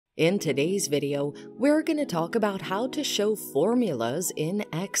In today's video, we're going to talk about how to show formulas in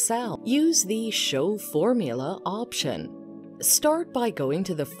Excel. Use the Show Formula option. Start by going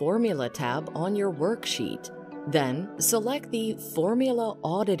to the Formula tab on your worksheet. Then select the Formula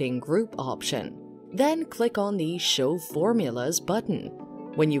Auditing Group option. Then click on the Show Formulas button.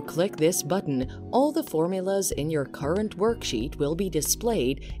 When you click this button, all the formulas in your current worksheet will be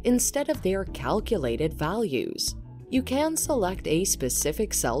displayed instead of their calculated values. You can select a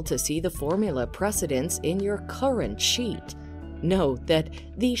specific cell to see the formula precedents in your current sheet. Note that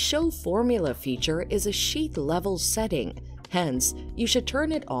the Show Formula feature is a sheet-level setting, hence, you should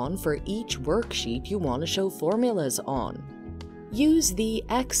turn it on for each worksheet you want to show formulas on. Use the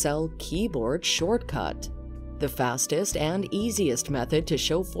Excel keyboard shortcut. The fastest and easiest method to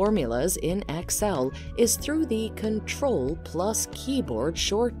show formulas in Excel is through the Ctrl+ keyboard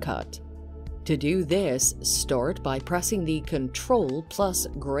shortcut. To do this, start by pressing the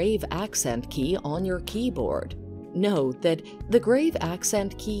Ctrl+ grave accent key on your keyboard. Note that the grave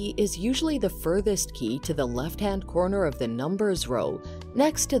accent key is usually the furthest key to the left-hand corner of the numbers row,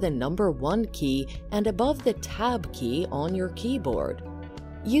 next to the number 1 key and above the tab key on your keyboard.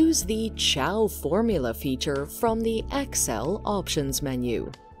 Use the Chow formula feature from the Excel options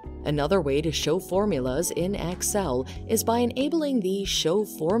menu. Another way to show formulas in Excel is by enabling the Show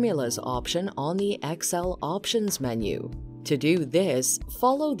Formulas option on the Excel options menu. To do this,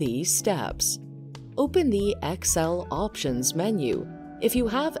 follow these steps. Open the Excel options menu. If you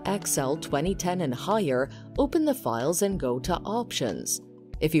have Excel 2010 and higher, open the files and go to Options.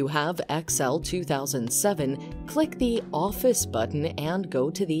 If you have Excel 2007, click the Office button and go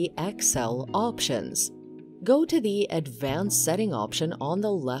to the Excel options. Go to the Advanced Setting option on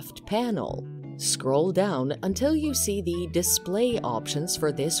the left panel. Scroll down until you see the Display options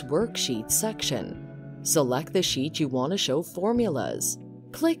for this worksheet section. Select the sheet you want to show formulas.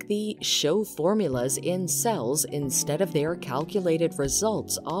 Click the Show Formulas in Cells instead of their Calculated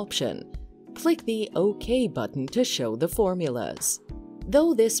Results option. Click the OK button to show the formulas.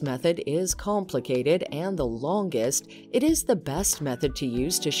 Though this method is complicated and the longest, it is the best method to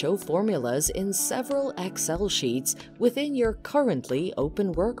use to show formulas in several Excel sheets within your currently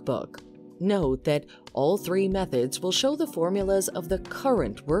open workbook. Note that all 3 methods will show the formulas of the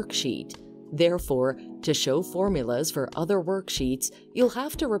current worksheet. Therefore, to show formulas for other worksheets, you'll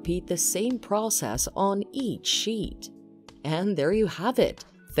have to repeat the same process on each sheet. And there you have it.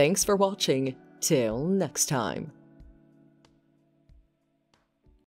 Thanks for watching. Till next time.